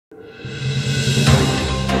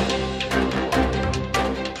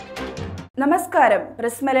നമസ്കാരം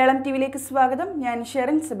പ്രസ് മലയാളം ടിവിയിലേക്ക് സ്വാഗതം. ഞാൻ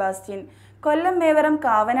ഷെറിൻ സെബാസ്റ്റ്യൻ. കൊല്ലം മേവറം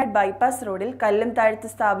കാവനാട് ബൈപ്പാസ് റോഡിൽ കല്ലും താഴ്ത്ത്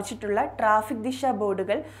സ്ഥാപിച്ചിട്ടുള്ള ട്രാഫിക് ദിശാ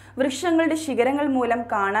ബോർഡുകൾ വൃക്ഷങ്ങളുടെ ശിഖരങ്ങൾ മൂലം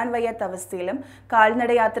കാണാൻ വയ്യാത്ത അവസ്ഥയിലും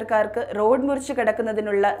കാൽനട യാത്രക്കാർക്ക് റോഡ് മുറിച്ച്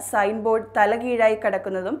കിടക്കുന്നതിനുള്ള സൈൻ ബോർഡ് തലകീഴായി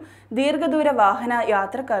കിടക്കുന്നതും ദീർഘദൂര വാഹന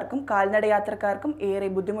യാത്രക്കാർക്കും കാൽനട യാത്രക്കാർക്കും ഏറെ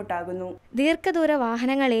ബുദ്ധിമുട്ടാകുന്നു. ദീർഘദൂര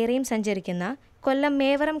വാഹനങ്ങൾ ഏറെയും സഞ്ചരിക്കുന്ന കൊല്ലം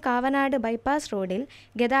മേവറം കാവനാട് ബൈപ്പാസ് റോഡിൽ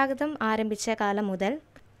ഗതാഗതം ആരംഭിച്ച കാലം മുതൽ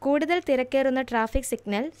കൂടുതൽ തിരക്കേറുന്ന ട്രാഫിക്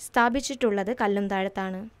സിഗ്നൽ സ്ഥാപിച്ചിട്ടുള്ളത് കല്ലും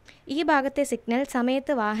താഴത്താണ്. ഈ ഭാഗത്തെ സിഗ്നൽ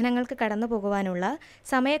സമയത്ത് വാഹനങ്ങൾക്ക് കടന്നു പോകുവാനുള്ള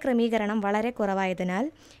സമയക്രമീകരണം വളരെ കുറവായതിനാൽ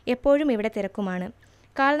എപ്പോഴും ഇവിടെ തിരക്കുമാണ്.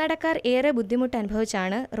 കാൽനടക്കാർ ഏറെ ബുദ്ധിമുട്ട്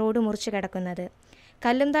അനുഭവിച്ചാണ് റോഡ് മുറിച്ചു കിടക്കുന്നത്.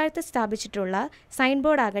 കല്ലും താഴത്ത് സ്ഥാപിച്ചിട്ടുള്ള സൈൻ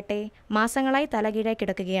ബോർഡ് ആകട്ടെ മാസങ്ങളായി തലകീഴായി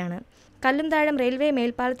കിടക്കുകയാണ്. കല്ലും താഴം റെയിൽവേ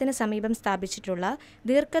മേൽപ്പാലത്തിന് സമീപം സ്ഥാപിച്ചിട്ടുള്ള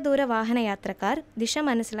ദീർഘദൂര വാഹനയാത്രക്കാർ ദിശ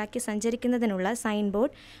മനസ്സിലാക്കി സഞ്ചരിക്കുന്നതിനുള്ള സൈൻ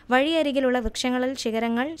ബോർഡ് വഴിയരികിലുള്ള വൃക്ഷങ്ങളിൽ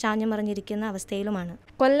ശിഖരങ്ങൾ ചാഞ്ഞുമറിഞ്ഞിരിക്കുന്ന അവസ്ഥയിലുമാണ്.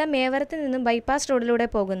 കൊല്ലം മേവരത്ത് നിന്നും ബൈപ്പാസ് റോഡിലൂടെ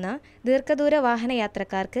പോകുന്ന ദീർഘദൂര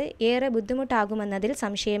വാഹനയാത്രക്കാർക്ക് ഏറെ ബുദ്ധിമുട്ടാകുമെന്നതിൽ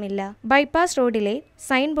സംശയമില്ല. ബൈപ്പാസ് റോഡിലെ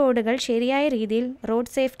സൈൻ ബോർഡുകൾ ശരിയായ രീതിയിൽ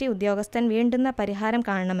റോഡ് സേഫ്റ്റി ഉദ്യോഗസ്ഥൻ വേണ്ടുന്ന പരിഹാരം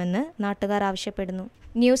കാണണമെന്ന് നാട്ടുകാർ ആവശ്യപ്പെടുന്നു.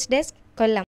 ന്യൂസ് ഡെസ്ക്, കൊല്ലം.